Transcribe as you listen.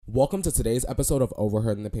Welcome to today's episode of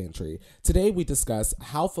Overheard in the Pantry. Today we discuss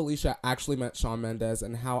how Felicia actually met Shawn Mendes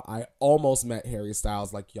and how I almost met Harry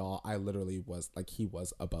Styles. Like, y'all, I literally was, like, he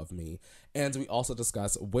was above me. And we also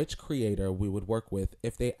discuss which creator we would work with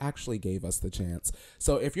if they actually gave us the chance.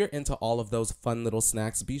 So if you're into all of those fun little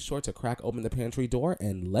snacks, be sure to crack open the pantry door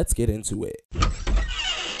and let's get into it.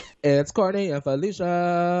 It's Courtney and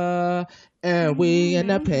Felicia, and we in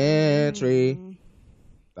the pantry.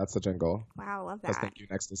 That's the jingle. Wow, I love that. Thank You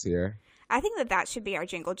Next is here. I think that should be our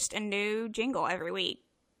jingle, just a new jingle every week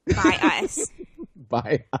by us.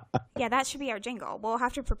 By us. Yeah, that should be our jingle. We'll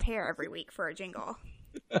have to prepare every week for a jingle.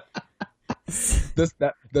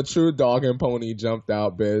 The true dog and pony jumped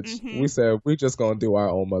out, bitch. Mm-hmm. We said we just gonna do our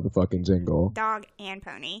own motherfucking jingle. Dog and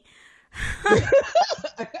pony.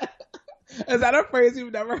 Is that a phrase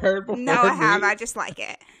you've never heard before? No, I have. I just like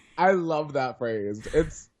it. I love that phrase.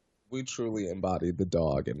 We truly embodied the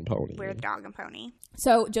dog and pony. We're the dog and pony.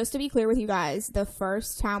 So just to be clear with you guys, the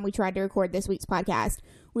first time we tried to record this week's podcast,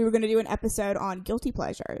 we were going to do an episode on guilty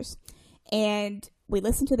pleasures. And we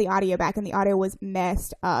listened to the audio back and the audio was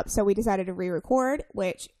messed up. So we decided to re-record,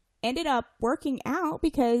 which ended up working out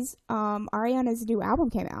because Ariana's new album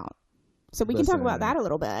came out. So we can talk about that a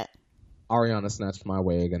little bit. Ariana snatched my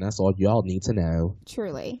wig, and that's all y'all need to know.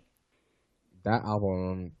 Truly. That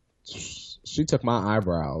album, she took my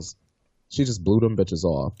eyebrows. She just blew them bitches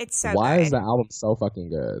off. It's so Why good. is the album so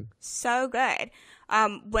fucking good? So good.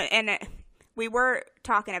 We were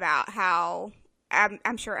talking about how,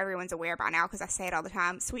 I'm sure everyone's aware by now because I say it all the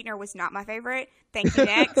time, Sweetener was not my favorite. Thank You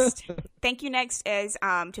Next. Thank You Next is,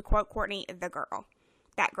 to quote Courtney, the girl.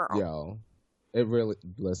 That girl. Yo. It really,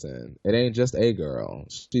 listen, it ain't just a girl.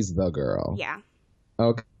 She's the girl. Yeah.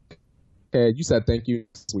 Okay, you said thank you,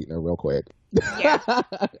 Sweetener, real quick. Yeah.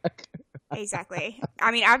 Exactly.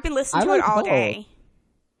 I mean, I've been listening to it all day.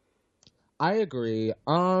 I agree.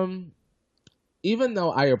 Even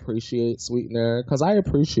though I appreciate Sweetener, because I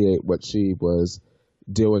appreciate what she was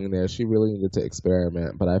doing there. She really needed to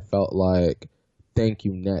experiment, but I felt like Thank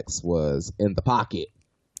You Next was in the pocket.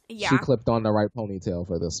 Yeah. She clipped on the right ponytail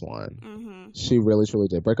for this one. Mm-hmm. She really, truly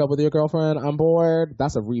did. Break up with your girlfriend, I'm bored.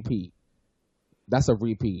 That's a repeat.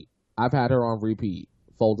 I've had her on repeat,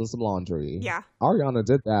 folding some laundry. Yeah. Ariana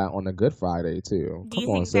did that on a Good Friday, too. Do you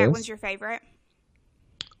think that was your favorite?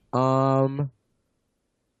 Probably.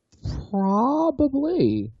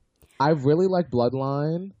 I really like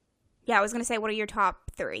Bloodline. Yeah, I was going to say, what are your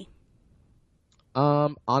top 3?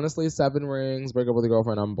 Honestly, 7 Rings, Break Up with Your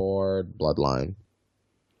Girlfriend, I'm bored, Bloodline.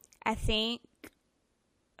 I think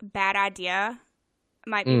Bad Idea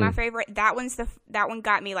might be my favorite. That one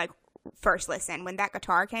got me like first listen when that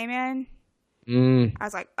guitar came in. I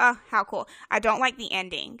was like, oh, how cool. I don't like the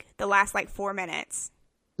ending, the last like 4 minutes.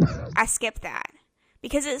 I skipped that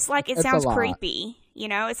because it sounds creepy, you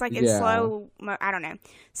know, it's like it's slow. I don't know.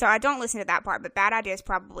 So I don't listen to that part, but Bad Idea is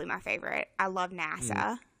probably my favorite. I love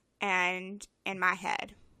NASA and In My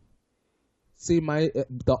Head. See,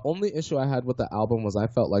 the only issue I had with the album was I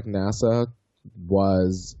felt like NASA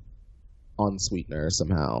was on Sweetener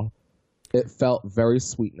somehow. It felt very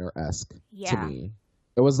Sweetener-esque to me.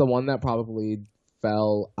 It was the one that probably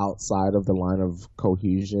fell outside of the line of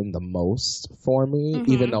cohesion the most for me,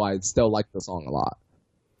 even though I still like the song a lot.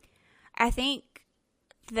 I think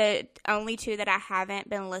the only 2 that I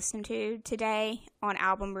haven't been listening to today on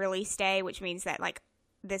album release day, which means that like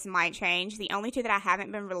this might change. The only 2 that I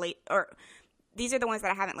haven't been these are the ones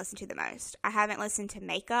that I haven't listened to the most. I haven't listened to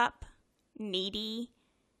Makeup, Needy,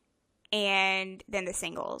 and then the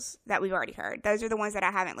singles that we've already heard. Those are the ones that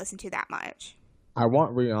I haven't listened to that much. I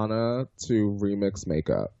want Rihanna to remix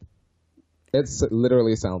Makeup. It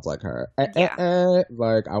literally sounds like her. Like,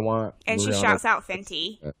 I want And Rihanna she shouts out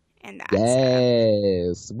Fenty and that.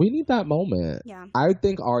 Yes. So. We need that moment. Yeah. I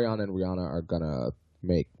think Ariana and Rihanna are gonna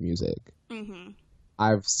make music. Mm-hmm.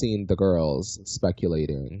 I've seen the girls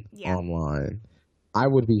speculating online. I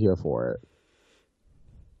would be here for it.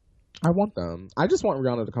 I want them. I just want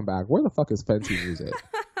Rihanna to come back. Where the fuck is Fenty music?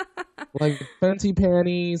 Like Fenty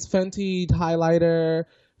panties, Fenty highlighter,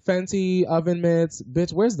 Fenty oven mitts.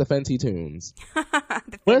 Bitch, where's the Fenty tunes?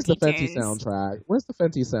 Where's the Fenty soundtrack? Where's the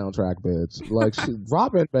Fenty soundtrack, bitch? Like,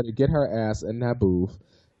 Robin better get her ass in that booth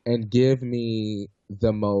and give me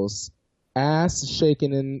the most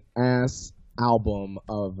ass-shaking and ass album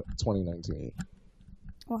of 2019.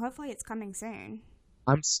 Well, hopefully it's coming soon.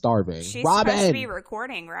 I'm starving. She's Robin! supposed to be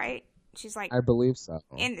recording, right? She's like, I believe so.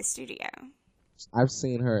 In the studio. I've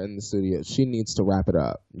seen her in the studio. She needs to wrap it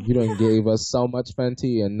up. You done gave us so much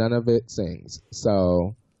Fenty and none of it sings.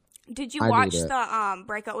 So did you watch the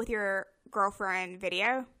Break Up With Your Girlfriend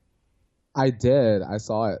video? I did. I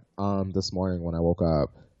saw it this morning when I woke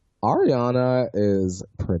up. Ariana is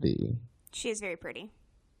pretty. She is very pretty.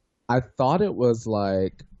 I thought it was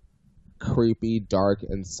like creepy, dark,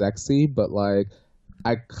 and sexy, but like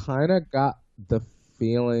I kind of got the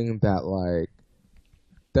feeling that like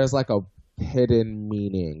there's like a hidden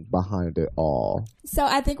meaning behind it all. So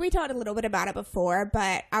I think we talked a little bit about it before,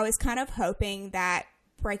 but I was kind of hoping that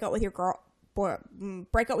break up with your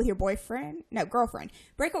boyfriend. Break up with your girlfriend.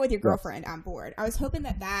 I'm bored. I was hoping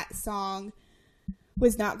that song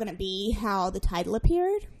was not going to be how the title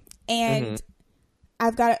appeared, and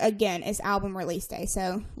I've got, again, it's album release day,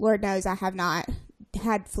 so Lord knows I have not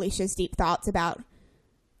had Felicia's deep thoughts about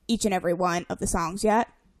each and every one of the songs yet.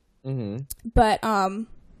 But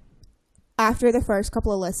after the first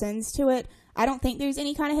couple of listens to it, I don't think there's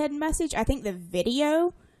any kind of hidden message. I think the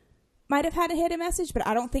video might have had a hidden message, but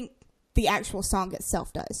I don't think the actual song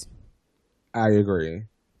itself does. I agree.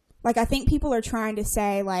 Like, I think people are trying to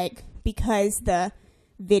say, like, because the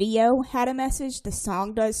video had a message, the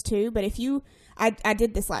song does too. But if you... I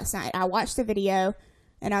did this last night. I watched the video,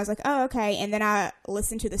 and I was like, oh, okay. And then I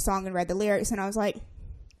listened to the song and read the lyrics, and I was like,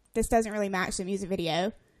 this doesn't really match the music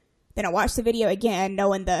video. Then I watched the video again,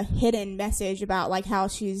 knowing the hidden message about, like, how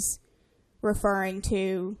she's referring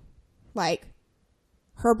to, like,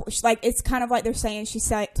 her... Like, it's kind of like they're saying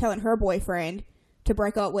she's telling her boyfriend to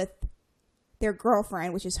break up with their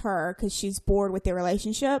girlfriend, which is her, because she's bored with their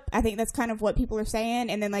relationship. I think that's kind of what people are saying.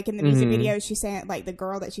 And then, like, in the music video, she's saying, like, the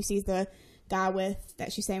girl that she sees the guy with,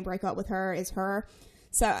 that she's saying break up with her, is her.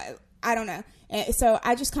 So I don't know. And so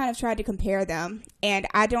I just kind of tried to compare them, and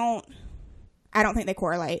I don't think they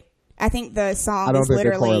correlate. I think the song is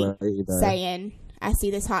literally saying, I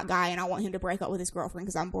see this hot guy and I want him to break up with his girlfriend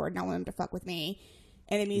because I'm bored and I want him to fuck with me.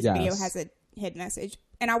 And the music video has a hidden message.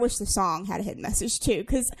 And I wish the song had a hidden message too,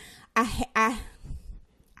 because I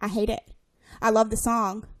hate it. I love the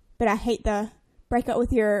song, but I hate the break up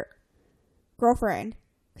with your girlfriend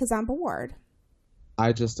because I'm bored.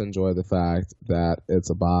 I just enjoy the fact that it's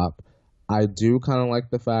a bop. I do kind of like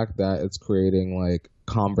the fact that it's creating like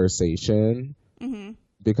conversation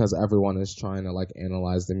because everyone is trying to like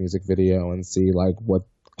analyze the music video and see like what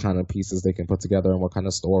kind of pieces they can put together and what kind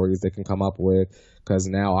of stories they can come up with, because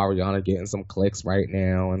now Ariana getting some clicks right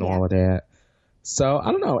now and all of that. So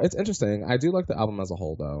I don't know, it's interesting. I do like the album as a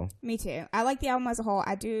whole though. Me too. I like the album as a whole.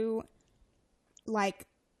 I do like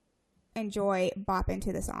enjoy bopping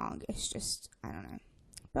to the song. It's just, I don't know,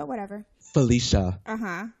 but whatever. Felicia,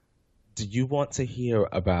 do you want to hear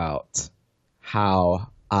about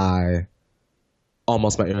how I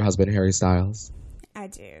almost met your husband, Harry Styles? I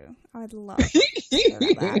do. I would love to hear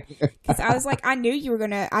about that, because I was like, I knew you were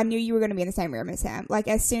gonna be in the same room as him. Like,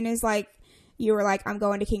 as soon as like you were like, I'm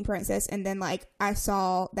going to King Princess, and then like I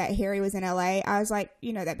saw that Harry was in LA, I was like,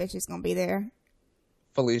 you know that bitch is gonna be there.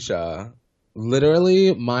 Felicia,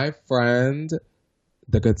 literally, my friend,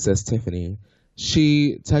 the good sis Tiffany,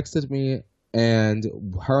 she texted me, and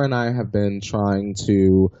her and I have been trying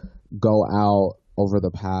to go out over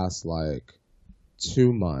the past like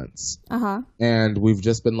 2 months. And we've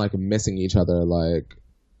just been like missing each other. Like,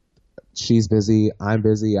 she's busy, I'm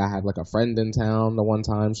busy. I had like a friend in town the one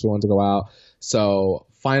time she wanted to go out. So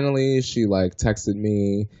finally she like texted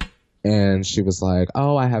me and she was like,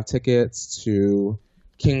 oh, I have tickets to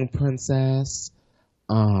King Princess.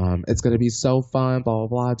 It's gonna be so fun, blah blah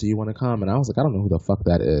blah. Do you want to come? And I was like, I don't know who the fuck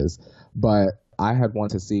that is, but I had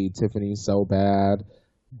wanted to see Tiffany so bad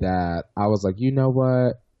that I was like, you know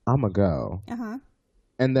what, I'ma go.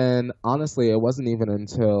 And then honestly, it wasn't even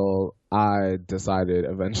until I decided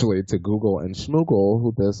eventually to Google and schmoogle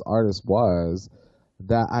who this artist was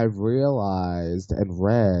that I realized and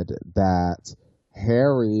read that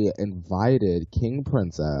Harry invited King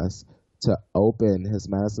Princess to open his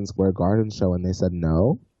Madison Square Garden show, and they said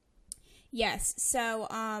no. Yes. So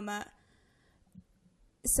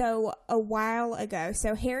a while ago,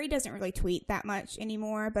 so Harry doesn't really tweet that much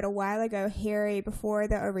anymore, but a while ago, Harry, before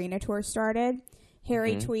the arena tour started,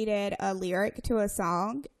 Harry tweeted a lyric to a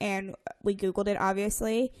song, and we Googled it,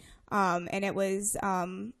 obviously, and it was,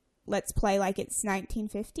 Let's Play Like It's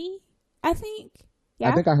 1950, I think.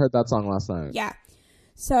 Yeah? I think I heard that song last night. Yeah.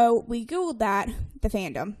 So we Googled that, the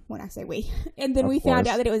fandom, when I say we, and then we found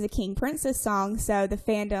out that it was a King Princess song, so the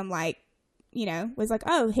fandom, like, you know, was like,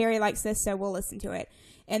 oh, Harry likes this, so we'll listen to it.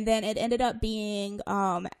 And then it ended up being,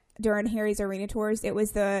 during Harry's arena tours, it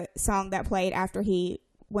was the song that played after he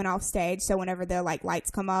went off stage. So whenever the like lights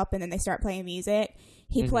come up and then they start playing music,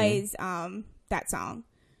 he plays that song,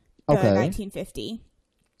 the 1950.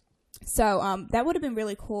 So that would have been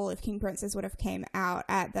really cool if King Princess would have came out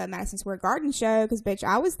at the Madison Square Garden show, because bitch,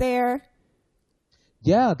 I was there.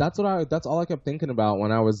 Yeah, that's all I kept thinking about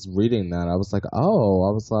when I was reading that. I was like, then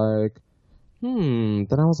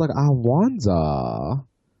I was like, I wonder.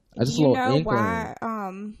 Do you know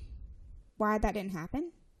why that didn't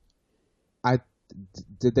happen?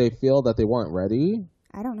 Did they feel that they weren't ready?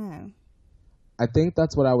 I don't know. I think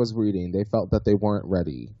that's what I was reading. They felt that they weren't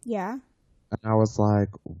ready. Yeah. And I was like,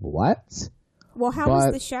 what? Well, how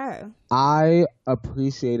was the show? I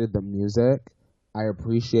appreciated the music. I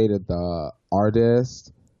appreciated the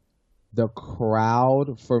artist. The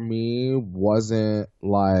crowd for me wasn't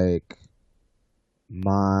like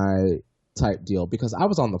my type deal because I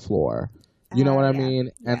was on the floor. You know what I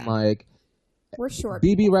mean? Yeah. And like, we're short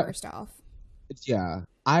people, first off. Yeah.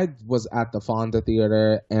 I was at the Fonda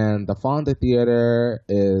Theater, and the Fonda Theater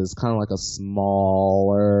is kind of like a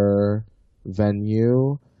smaller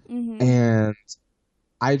venue. Mm-hmm. And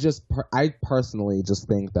I personally just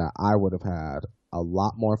think that I would have had a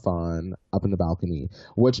lot more fun up in the balcony,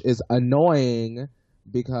 which is annoying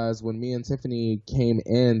because when me and Tiffany came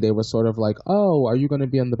in, they were sort of like, oh, are you going to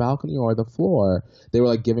be on the balcony or the floor? They were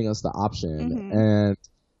like giving us the option. Mm-hmm. And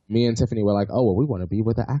me and Tiffany were like, oh, well, we want to be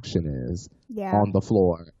where the action is on the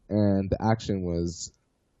floor. And the action was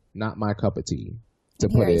not my cup of tea, to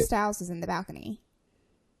put it. Harry Styles is in the balcony.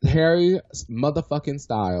 Harry motherfucking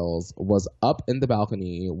Styles was up in the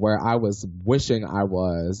balcony where I was wishing I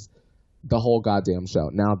was the whole goddamn show.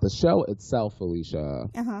 Now, the show itself, Felicia,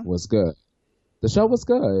 was good. The show was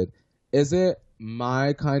good. Is it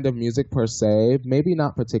my kind of music per se? Maybe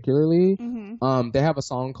not particularly. Mm-hmm. They have a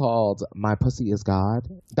song called My Pussy Is God.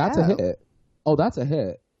 That's a hit. Oh, that's a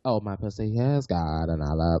hit. Oh, my pussy is God and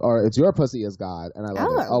I love, or it's your pussy is God and I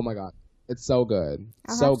love it. Oh my God. It's so good.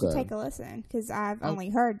 I'll have to take a listen because I've only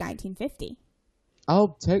heard 1950.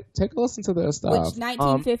 I'll take a listen to their stuff. Which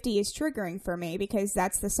 1950 is triggering for me because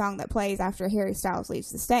that's the song that plays after Harry Styles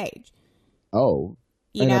leaves the stage. Oh,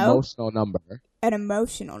 emotional number. An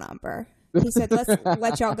emotional number. He said, let's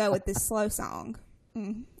let y'all go with this slow song.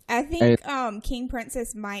 I think King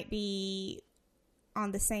Princess might be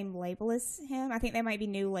on the same label as him. I think they might be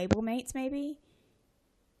new label mates, maybe.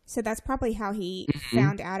 So that's probably how he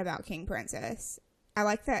found out about King Princess. I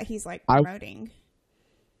like that he's like promoting.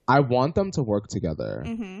 I want them to work together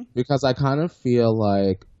because I kind of feel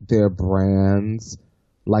like their brands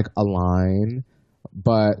like align,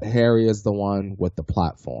 but Harry is the one with the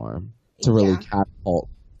platform to really catapult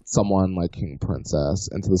someone like King Princess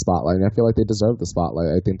into the spotlight. And I feel like they deserve the spotlight.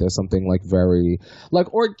 I think there's something like very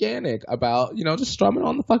like organic about, you know, just strumming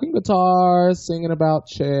on the fucking guitar, singing about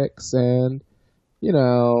chicks and, you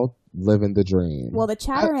know, living the dream. Well, the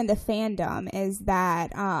chatter in the fandom is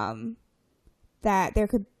that that there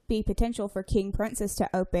could be potential for King Princess to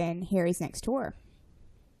open Harry's next tour.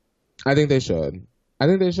 I think they should.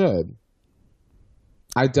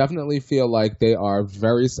 I definitely feel like they are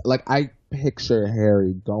very, like, I picture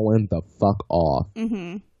Harry going the fuck off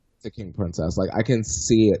to King Princess. Like, I can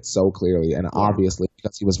see it so clearly, and obviously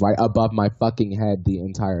because he was right above my fucking head the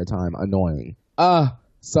entire time. Annoying.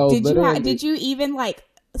 So did you even like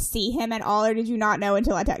see him at all, or did you not know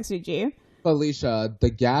until I texted you? Felicia, the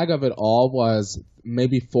gag of it all was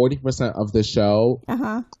maybe 40% of the show.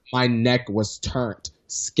 My neck was turned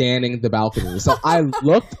scanning the balcony. So I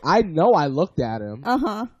looked at him.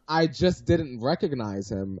 I just didn't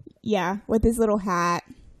recognize him. Yeah, with his little hat.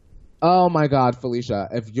 Oh my God, Felicia,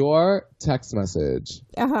 if your text message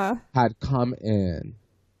had come in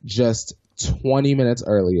just 20 minutes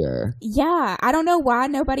earlier. Yeah, I don't know why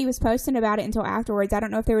nobody was posting about it until afterwards. I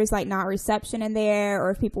don't know if there was like not reception in there or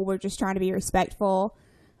if people were just trying to be respectful.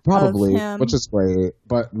 Probably, which is great.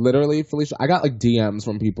 But literally, Felicia, I got like DMs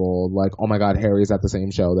from people like, oh my God, Harry's at the same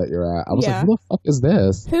show that you're at. I was like, who the fuck is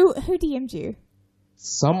this? Who DM'd you?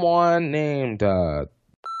 Someone named Okay,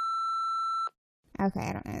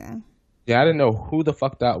 I don't know them. Yeah, I didn't know who the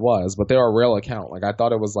fuck that was, but they're a real account. Like, I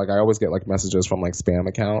thought it was like, I always get like messages from like spam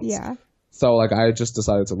accounts. Yeah. So like, I just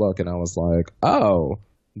decided to look and I was like, oh,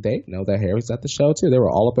 they know that Harry's at the show too. They were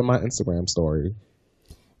all up in my Instagram story.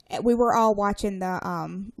 We were all watching the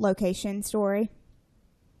location story.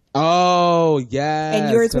 Oh, yes.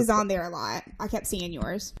 And yours was on there a lot. I kept seeing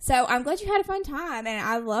yours. So I'm glad you had a fun time.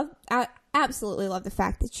 And I absolutely love the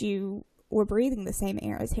fact that you were breathing the same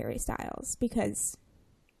air as Harry Styles. Because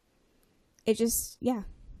it just,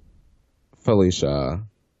 Felicia,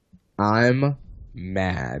 I'm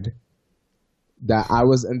mad that I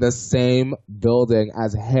was in the same building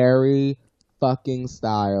as Harry fucking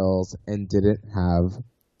Styles and didn't have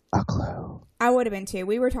a clue. I would have been too.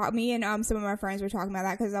 We were talking. Me and some of my friends were talking about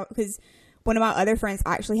that because one of my other friends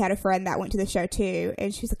actually had a friend that went to the show too,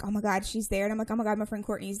 and she's like, "Oh my God, she's there," and I'm like, "Oh my God, my friend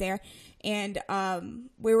Courtney's there," and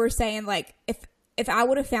we were saying like if if I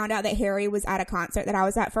would have found out that Harry was at a concert that I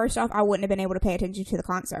was at, first off, I wouldn't have been able to pay attention to the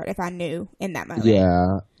concert if I knew in that moment.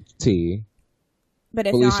 Yeah, T. But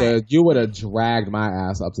if Felicia, not, you would have dragged my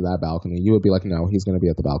ass up to that balcony. You would be like, no, he's going to be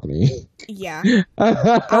at the balcony. Yeah.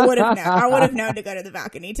 I would have known to go to the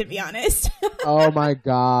balcony, to be honest. Oh my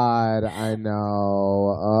God. I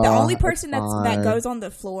know. The only person that goes on the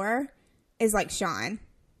floor is like Sean.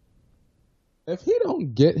 If he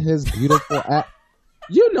don't get his beautiful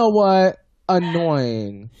you know what?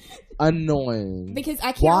 Annoying. Because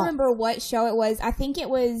I can't remember what show it was. I think it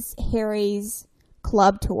was Harry's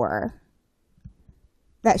club tour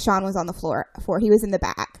that Sean was on the floor for. He was in the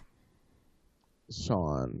back.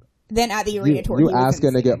 Sean. Then at the arena tour, you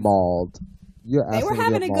asking to get mauled. They were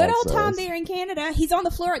having a good old time there in Canada. He's on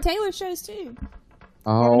the floor at Taylor's shows too.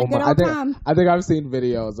 Oh my! I think I've seen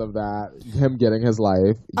videos of that. Him getting his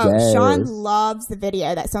life. Oh, yes. Sean loves the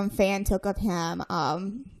video that some fan took of him.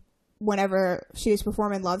 Whenever she was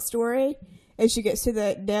performing Love Story. And she gets to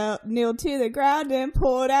the kneel to the ground and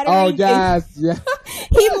pull it out. Oh, yes. Yeah.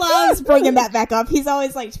 He loves bringing that back up. He's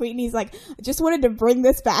always like tweeting. He's like, I just wanted to bring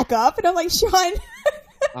this back up. And I'm like, Sean.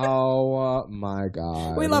 Oh, my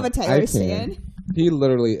God. We love a Taylor stan. He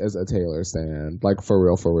literally is a Taylor stan. Like, for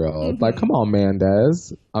real, for real. Mm-hmm. Like, come on,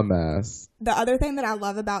 Mendez. A mess. The other thing that I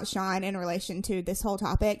love about Sean in relation to this whole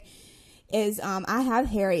topic is I have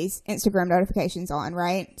Harry's Instagram notifications on,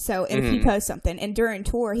 right? So if he posts something, and during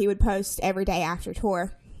tour, he would post every day after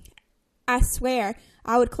tour. I swear,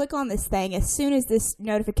 I would click on this thing as soon as this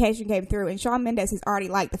notification came through, and Shawn Mendes has already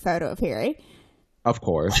liked the photo of Harry. Of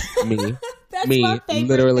course. Me. That's me. my favorite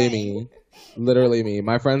Literally thing. me. Literally me.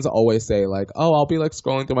 My friends always say, like, oh, I'll be, like,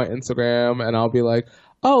 scrolling through my Instagram, and I'll be like,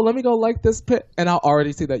 oh, let me go like this pic. And I'll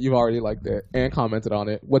already see that you've already liked it and commented on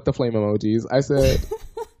it with the flame emojis. I said...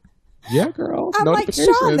 Yeah, girl. I'm like,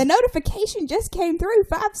 Sean, the notification just came through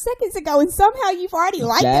 5 seconds ago, and somehow you've already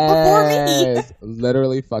liked it before me.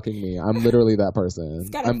 Literally fucking me. I'm literally that person. It's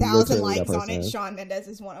got 1,000 likes on it. Shawn Mendes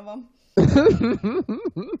is one of them.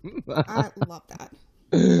 I love that.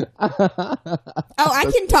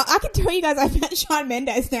 I can tell you guys I met Shawn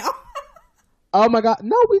Mendes now. Oh my God.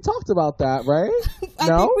 No, we talked about that, right? I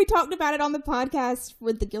think we talked about it on the podcast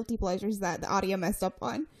with the Guilty Pleasures that the audio messed up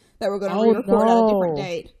on, that we're going to re-record at a different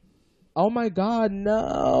date. Oh my God,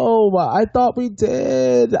 no. I thought we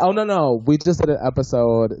did. Oh, no. We just did an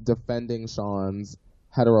episode defending Shawn's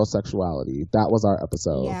heterosexuality. That was our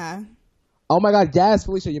episode. Yeah. Oh my God, yes,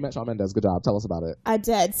 Felicia, you met Shawn Mendes. Good job. Tell us about it. I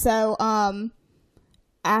did. So,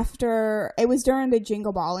 after, it was during the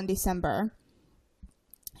Jingle Ball in December.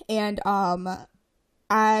 And,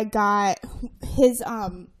 I got his,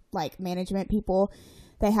 like, management people,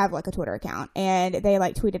 they have, like, a Twitter account. And they,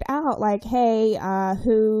 like, tweeted out, like, hey,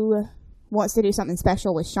 who wants to do something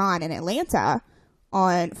special with Shawn in Atlanta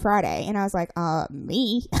on Friday? And I was like,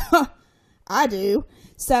 me? I do.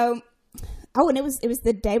 So, and it was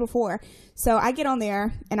the day before. So I get on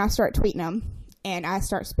there and I start tweeting them and I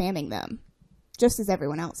start spamming them, just as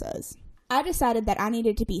everyone else is. I decided that I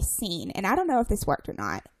needed to be seen, and I don't know if this worked or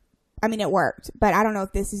not. I mean, it worked, but I don't know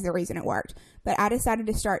if this is the reason it worked. But I decided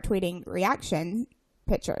to start tweeting reaction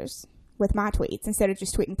pictures with my tweets instead of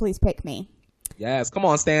just tweeting, please pick me. Yes, come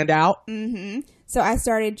on, stand out. Mm-hmm. So I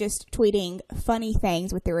started just tweeting funny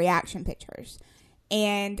things with the reaction pictures.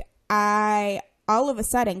 And I all of a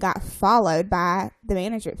sudden got followed by the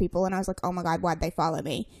management people, and I was like, oh my God, why'd they follow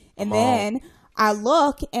me? And then I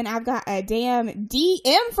look and I've got a damn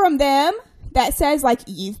DM from them that says, like,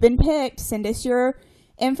 you've been picked, send us your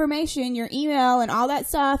information, your email, and all that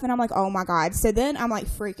stuff. And I'm like, oh my God. So then I'm like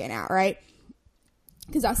freaking out, right?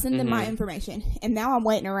 Because I send them my information, and now I'm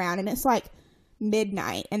waiting around, and it's like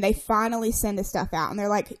midnight, and they finally send the stuff out, and they're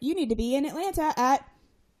like, you need to be in Atlanta at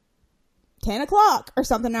 10 o'clock or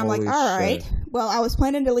something. And I'm like, all right, well, I was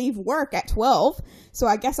planning to leave work at 12, so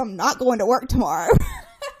I guess I'm not going to work tomorrow.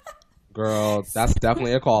 Girl, that's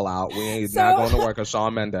definitely a call out. We ain't not going to work, as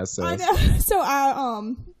Shawn Mendes says. I know.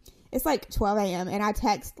 So it's like 12 a.m. and I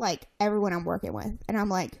text like everyone I'm working with, and I'm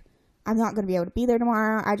like, I'm not going to be able to be there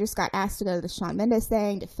tomorrow. I just got asked to go to the Shawn Mendes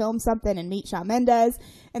thing to film something and meet Shawn Mendes.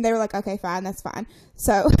 And they were like, okay, fine, that's fine.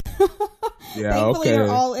 So thankfully they're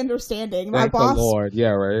all understanding. Thank the Lord. Yeah,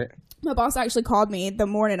 right. My boss actually called me the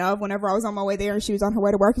morning of, whenever I was on my way there, and she was on her way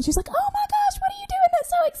to work, and she's like, oh my gosh, what are you doing? That's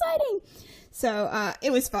so exciting. So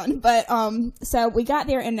it was fun. But so we got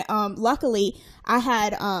there, and luckily I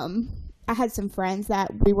had some friends that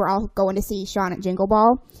we were all going to see Shawn at Jingle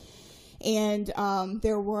Ball. And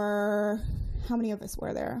there were, how many of us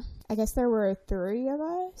were there? I guess there were 3 of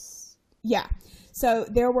us. Yeah. So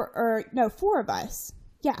there were, 4 of us.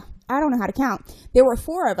 Yeah, I don't know how to count. There were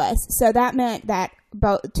 4 of us, so that meant that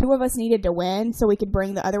about 2 of us needed to win so we could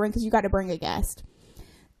bring the other one, because you got to bring a guest.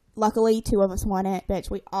 Luckily, 2 of us won it,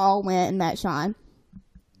 bitch. We all went and met Sean.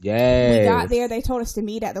 Yay. We got there. They told us to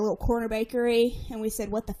meet at the little corner bakery, and we said,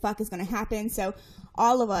 what the fuck is going to happen? So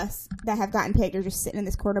all of us that have gotten picked are just sitting in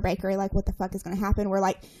this corner bakery like, what the fuck is going to happen? We're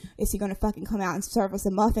like, is he going to fucking come out and serve us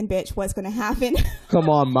a muffin, bitch? What's going to happen? Come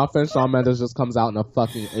on, muffin. Shawn Mendes just comes out in a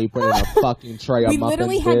fucking apron and a fucking tray of muffins. We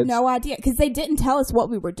literally had no idea, because they didn't tell us what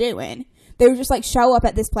we were doing. They were just like, show up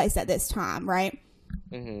at this place at this time, right?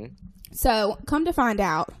 Mm-hmm. So come to find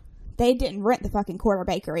out, they didn't rent the fucking corner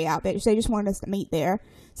bakery out, bitch. They just wanted us to meet there.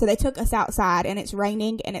 So they took us outside, and it's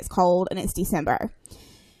raining, and it's cold, and it's December.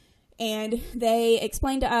 And they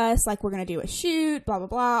explained to us, like, we're going to do a shoot, blah, blah,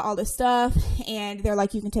 blah, all this stuff. And they're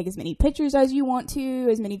like, you can take as many pictures as you want to,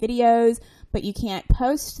 as many videos, but you can't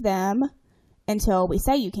post them until we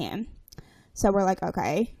say you can. So we're like,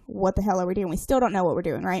 okay, what the hell are we doing? We still don't know what we're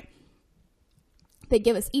doing, right? They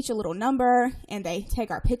give us each a little number, and they take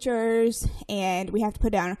our pictures, and we have to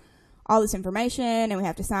put down all this information, and we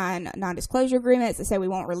have to sign non-disclosure agreements that say we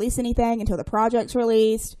won't release anything until the project's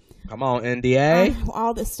released. Come on, NDA.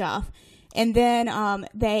 All this stuff. And then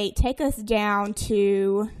they take us down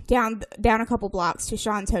a couple blocks to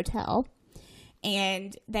Sean's hotel,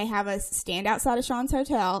 and they have us stand outside of Sean's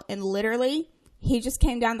hotel, and literally he just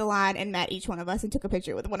came down the line and met each one of us and took a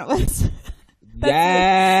picture with one of us.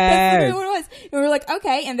 That's what it was. And we were like,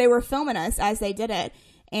 okay. And they were filming us as they did it.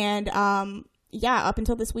 And yeah, up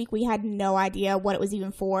until this week, we had no idea what it was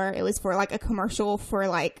even for. It was for like a commercial for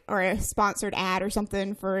like, or a sponsored ad or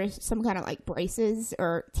something for some kind of like braces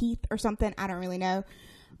or teeth or something. I don't really know.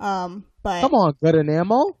 But come on, good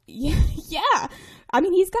enamel. Yeah. I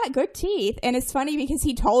mean, he's got good teeth, and it's funny because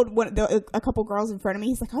he told a couple girls in front of me,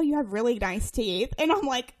 he's like, "Oh, you have really nice teeth," and I'm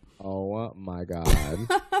like, "Oh my god!"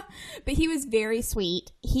 But he was very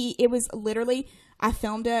sweet. It was literally, I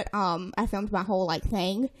filmed it. I filmed my whole like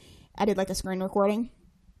thing. I did like a screen recording,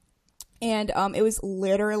 and it was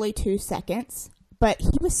literally 2 seconds. But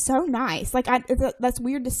he was so nice. Like, that's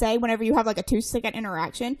weird to say whenever you have like a 2-second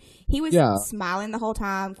interaction. He was smiling the whole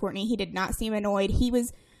time, Courtney. He did not seem annoyed.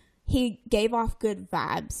 He gave off good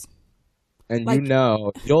vibes. And like,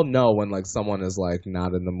 you'll know when like someone is like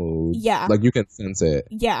not in the mood. Yeah. Like you can sense it.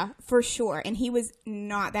 Yeah, for sure. And he was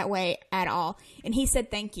not that way at all. And he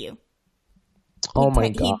said thank you. Oh my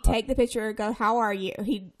God. He'd take the picture, go, how are you?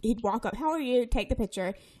 He'd walk up, how are you? Take the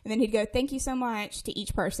picture. And then he'd go, thank you so much to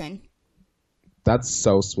each person. That's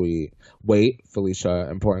so sweet. Wait, Felicia,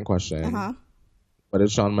 important question. Uh-huh. What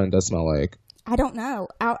did Shawn Mendes smell like? I don't know.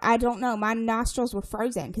 I don't know. My nostrils were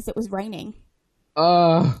frozen because it was raining.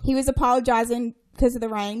 He was apologizing because of the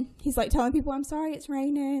rain. He's like telling people, I'm sorry it's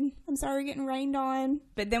raining. I'm sorry we're getting rained on.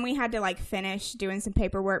 But then we had to like finish doing some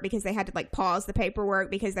paperwork because they had to like pause the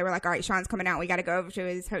paperwork because they were like, all right, Sean's coming out. We got to go over to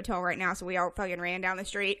his hotel right now. So we all fucking ran down the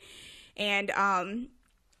street. And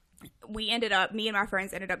me and my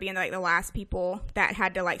friends ended up being like the last people that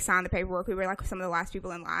had to like sign the paperwork. We were like some of the last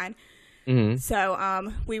people in line. Mm-hmm.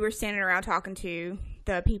 So we were standing around talking to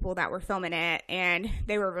the people that were filming it, and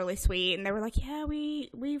they were really sweet, and they were like, yeah,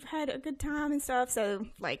 we've had a good time and stuff. So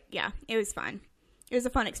like, yeah, it was fun. It was a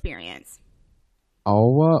fun experience.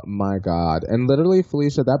 Oh my God. And literally,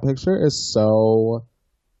 Felicia, that picture is so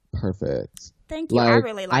perfect. Thank you. Like, I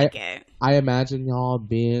really like it. I imagine y'all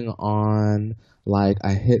being on like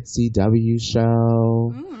a hit CW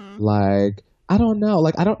show. Like, I don't know.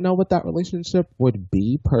 Like, I don't know what that relationship would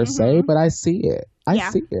be per se, but I see it.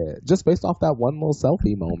 I see it. Just based off that one little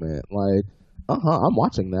selfie moment. Like, I'm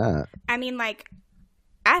watching that. I mean, like,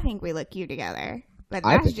 I think we look cute together. But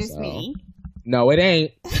that's just me. No, it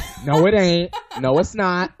ain't. No, it ain't. No, it's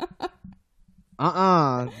not.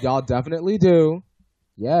 Y'all definitely do.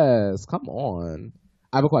 Yes. Come on.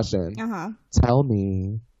 I have a question. Tell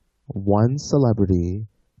me one celebrity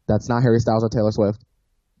that's not Harry Styles or Taylor Swift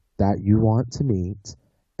that you want to meet,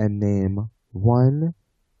 and name one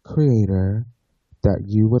creator that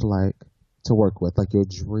you would like to work with, like your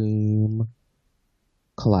dream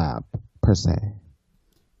collab per se.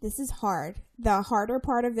 This is hard. The harder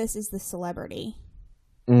part of this is the celebrity.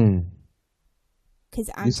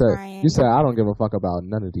 Because I'm trying. You said I don't give a fuck about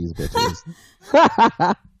none of these bitches.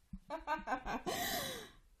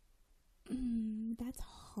 That's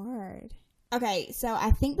hard. Okay, so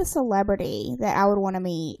I think the celebrity that I would want to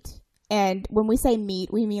meet, and when we say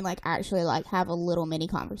meet, we mean like actually like have a little mini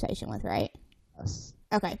conversation with, right? Yes.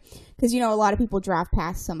 Okay, because a lot of people drive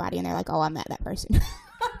past somebody and they're like, oh, I met that person.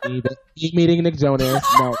 me meeting Nick Jonas.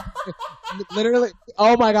 No. Literally.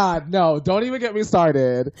 Oh my God. No. Don't even get me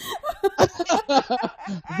started.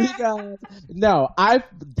 Because, no.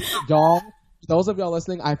 Y'all, those of y'all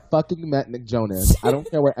listening, I fucking met Nick Jonas. I don't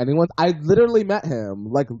care where I literally met him.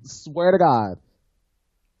 Like, swear to God.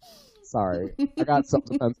 Sorry. I got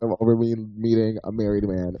self-defensive over me meeting a married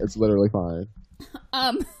man. It's literally fine.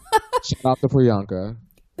 Shout out to Priyanka.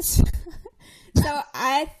 So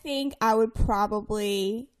I think I would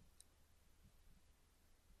probably,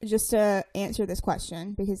 just to answer this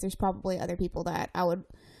question, because there's probably other people that I would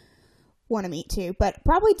want to meet too, but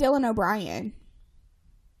probably Dylan O'Brien.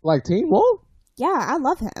 Like Teen Wolf? Yeah, I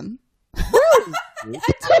love him. Me,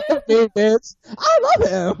 bitch. I love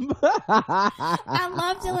him. I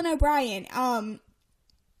love Dylan O'Brien.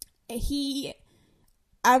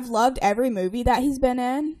 I've loved every movie that he's been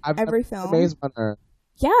in. Every film. Maze Runner.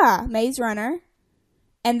 Yeah, Maze Runner.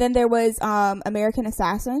 And then there was American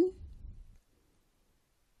Assassin.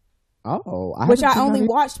 Oh, which I only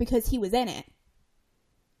watched because he was in it.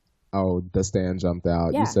 Oh, The Stand jumped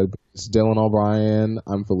out. Yeah. You said it's Dylan O'Brien.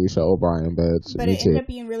 I'm Felicia O'Brien, bitch. But it ended up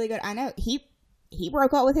being really good. I know he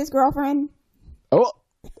broke up with his girlfriend. Oh.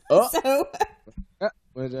 So.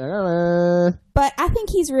 But I think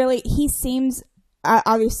he seems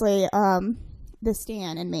obviously The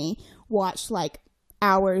Stand and me watched like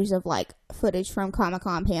hours of like footage from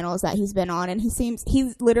Comic-Con panels that he's been on, and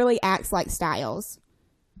he literally acts like Styles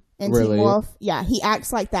in Teen Wolf. Yeah, he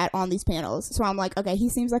acts like that on these panels. So I'm like, okay, he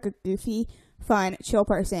seems like a goofy, fun, chill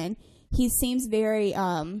person. He seems very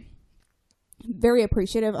very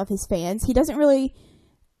appreciative of his fans. He doesn't really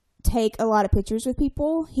take a lot of pictures with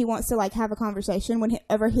people. He wants to like have a conversation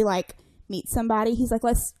whenever he like meets somebody. He's like,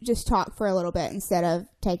 let's just talk for a little bit instead of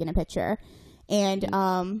taking a picture. And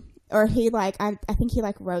or he like I think he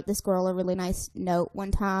like wrote this girl a really nice note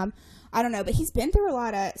one time. I don't know, but he's been through a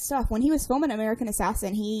lot of stuff. When he was filming American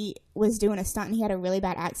Assassin, he was doing a stunt and he had a really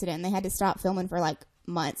bad accident and they had to stop filming for like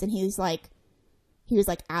months, and he was like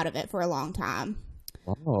out of it for a long time.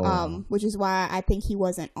 Oh. Which is why I think he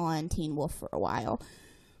wasn't on Teen Wolf for a while.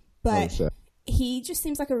 But he just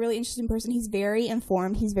seems like a really interesting person. He's very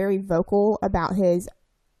informed. He's very vocal about his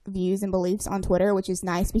views and beliefs on Twitter, which is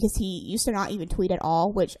nice because he used to not even tweet at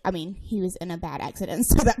all, which, I mean, he was in a bad accident,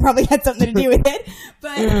 so that probably had something to do with it.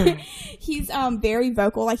 But he's very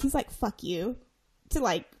vocal. Like, he's like, fuck you to,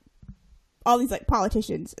 like, all these, like,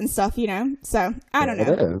 politicians and stuff, you know? So, I don't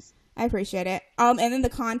know. It is. I appreciate it. And then the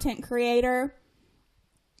content creator.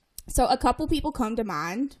 So, a couple people come to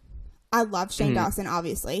mind. I love Shane Dawson,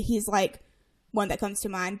 obviously. He's, like, one that comes to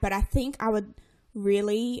mind. But I think I would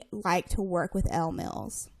really like to work with Elle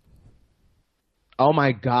Mills. Oh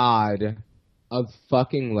my God. A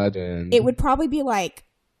fucking legend. It would probably be like,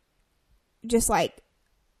 just like,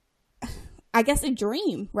 I guess a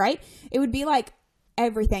dream, right? It would be like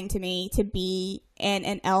everything to me to be in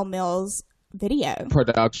an Elle Mills video.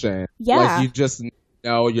 Production. Yeah. Like, you just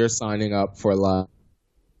know you're signing up for love.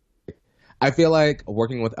 I feel like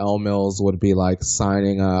working with Elle Mills would be like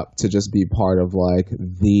signing up to just be part of like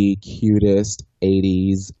the cutest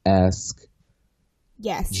 80s-esque,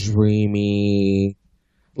 yes, dreamy,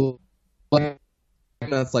 like,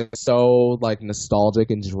 that's like so like nostalgic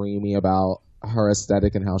and dreamy about her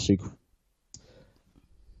aesthetic and how she,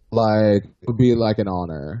 like, it would be like an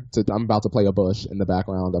honor to. I'm about to play a bush in the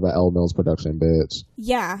background of an Elle Mills production, bitch.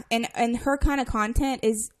 Yeah, and her kind of content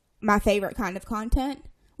is my favorite kind of content.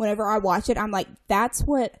 Whenever I watch it, I'm like, that's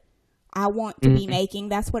what I want to be making.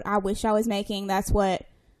 That's what I wish I was making. That's what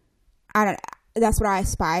I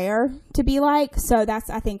aspire to be like. So that's,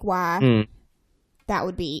 I think, why that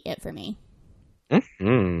would be it for me. Elle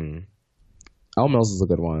Mills is a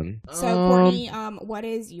good one. So, Courtney, what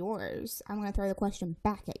is yours? I'm going to throw the question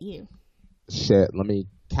back at you. Shit, let me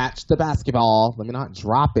catch the basketball. Let me not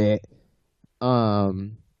drop it. I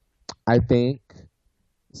think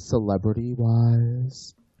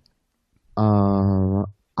celebrity-wise,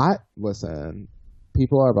 listen,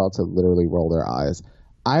 people are about to literally roll their eyes.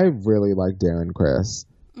 I really like Darren Criss,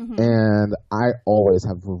 and I always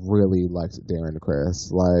have really liked Darren Criss.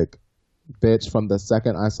 Like, bitch, from the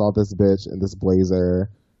second I saw this bitch in this blazer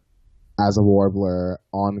as a Warbler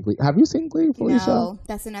on Glee. Have you seen Glee, Felicia? No,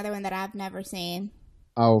 that's another one that I've never seen.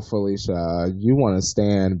 Oh, Felicia, you want to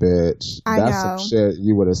stand, bitch. That's some shit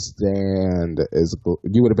you would have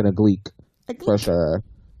you would have been a Gleek for sure.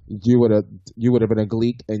 You would have been a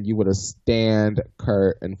Gleek, and you would have stand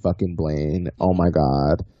Kurt and fucking Blaine. Oh my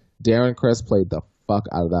God. Darren Criss played the fuck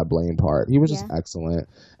out of that Blaine part. He was just excellent.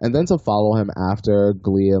 And then to follow him after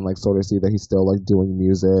Glee and like sort of see that he's still like doing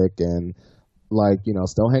music and like, you know,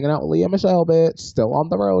 still hanging out with Lea Michele, bitch, still on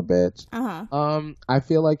the road, bitch. I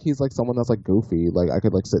feel like he's like someone that's like goofy. Like I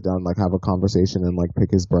could like sit down and like have a conversation and like pick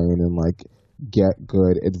his brain and like get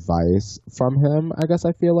good advice from him, I guess.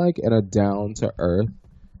 I feel like in a down to earth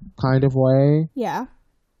kind of way. Yeah.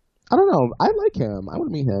 I don't know. I like him. I want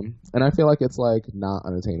to meet him. And I feel like it's like not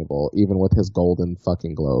unattainable, even with his golden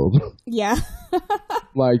fucking globe. Yeah.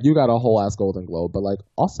 Like you got a whole ass golden globe, but like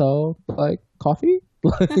also like coffee?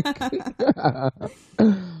 Like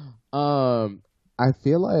I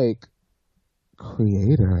feel like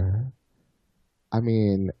creator. I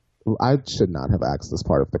mean, I should not have asked this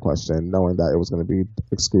part of the question, knowing that it was going to be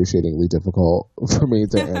excruciatingly difficult for me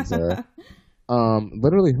to answer.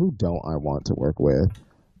 Literally, who don't I want to work with?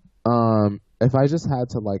 If I just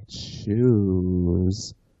had to like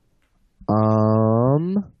choose,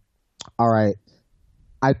 all right.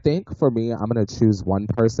 I think for me, I'm going to choose one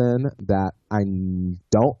person that I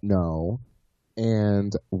don't know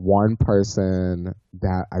and one person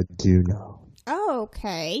that I do know. Oh,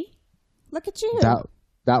 okay. Look at you.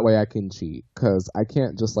 That way I can cheat, because I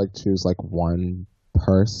can't just like choose like one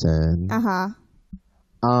person.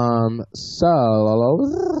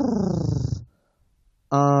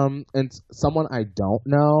 And someone I don't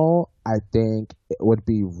know, I think it would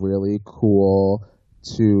be really cool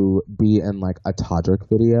to be in like a Todrick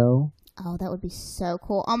video. Oh, that would be so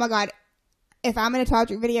cool. Oh my god. If I'm in a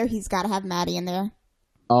Todrick video, he's got to have Maddie in there.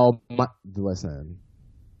 Oh my, listen,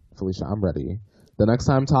 Felicia, I'm ready. The next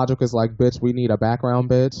time Todrick is like, bitch, we need a background,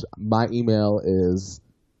 bitch, my email is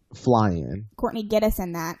flying. Courtney, get us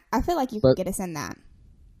in that. I feel like you could get us in that.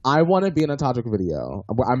 I want to be in a Todrick video.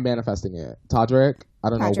 I'm manifesting it. Todrick, I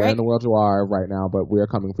don't know where in the world you are right now, but we are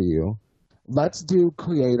coming for you. Let's do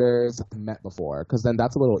creators met before, because then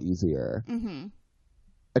that's a little easier. Mm-hmm.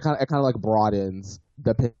 It kind of like broadens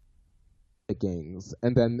the pickings,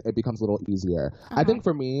 and then it becomes a little easier. I think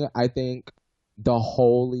for me,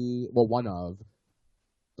 one of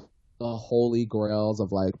the holy grails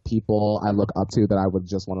of like people I look up to that I would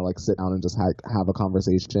just want to like sit down and just have a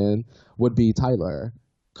conversation would be Tyler.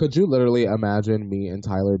 Could you literally imagine me and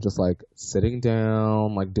Tyler just like sitting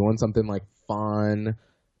down, like doing something like fun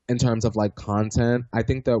in terms of like content? I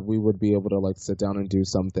think that we would be able to like sit down and do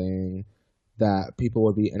something that people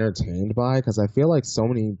would be entertained by, because I feel like so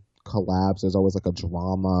many collabs, there's always like a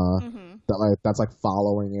drama that's like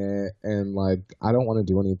following it, and like I don't want to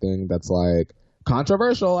do anything that's like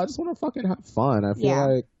controversial. I just want to fucking have fun. I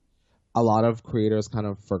feel like a lot of creators kind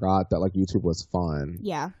of forgot that like YouTube was fun.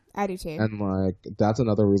 Yeah, I do too. And like that's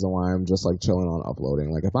another reason why I'm just like chilling on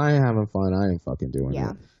uploading. Like if I ain't having fun, I ain't fucking doing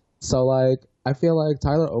it. So like I feel like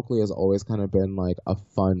Tyler Oakley has always kind of been like a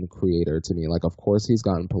fun creator to me. Like of course he's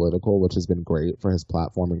gotten political, which has been great for his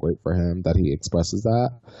platform and great for him that he expresses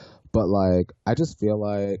that. But like I just feel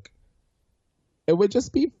like it would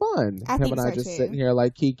just be fun. Him and I just sitting here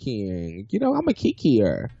like kikiing. You know, I'm a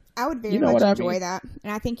kikier. I would very much enjoy that.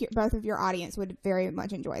 And I think both of your audience would very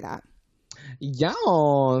much enjoy that.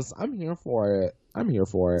 Yes, I'm here for it.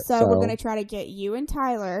 So we're going to try to get you and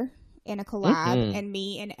Tyler in a collab and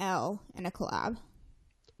me and Elle in a collab.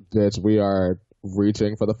 Bitch, we are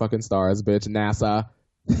reaching for the fucking stars, bitch. NASA.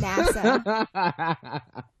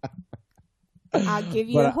 I'll give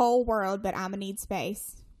you the whole world, but I'm going to need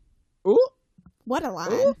space. Ooh. What a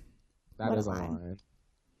line. Ooh. That is a line.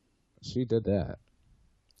 She did that.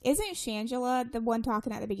 Isn't Shangela the one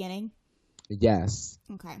talking at the beginning? Yes.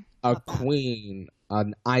 Okay. A queen,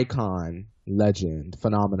 an icon, legend,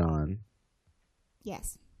 phenomenon.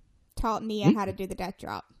 Yes. Taught Nia how to do the death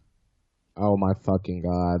drop. Oh my fucking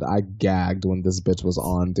god. I gagged when this bitch was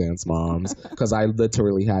on Dance Moms, because I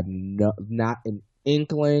literally had not an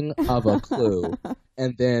inkling of a clue.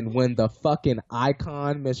 And then when the fucking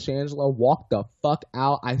icon, Miss Shangela, walked the fuck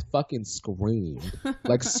out, I fucking screamed.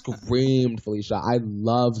 Like, screamed, Felicia. I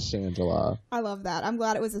love Shangela. I love that. I'm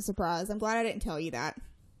glad it was a surprise. I'm glad I didn't tell you that.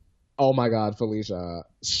 Oh my god, Felicia.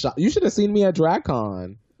 You should have seen me at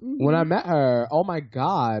DragCon. When I met her. Oh my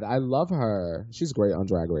god, I love her. She's great on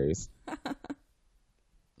Drag Race.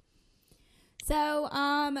 So,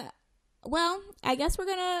 well, I guess we're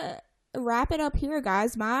gonna wrap it up here,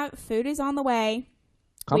 guys. My food is on the way.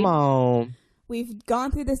 Come on. We've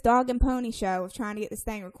gone through this dog and pony show of trying to get this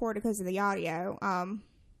thing recorded because of the audio.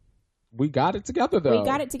 We got it together, though. We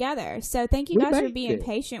got it together. So thank you guys for being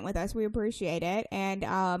patient with us. We appreciate it.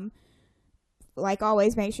 And like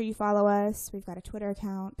always, make sure you follow us. We've got a Twitter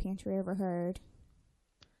account, Pantry Overheard.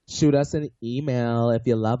 Shoot us an email if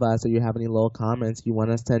you love us or you have any little comments you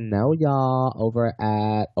want us to know, y'all, over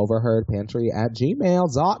at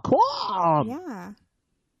overheardpantry@gmail.com. Yeah.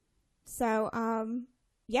 So,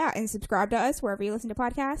 yeah, and subscribe to us wherever you listen to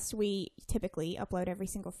podcasts. We typically upload every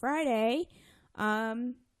single Friday.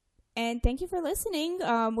 And thank you for listening.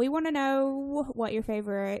 We want to know what your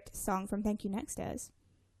favorite song from Thank You Next is.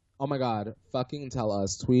 Oh my God. Fucking tell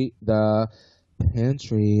us. Tweet the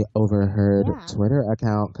Pantry Overheard Twitter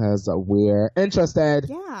account because we're interested.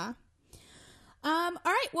 Yeah. All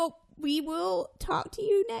right. Well, we will talk to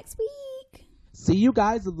you next week. See you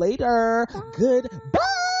guys later. Bye. Goodbye.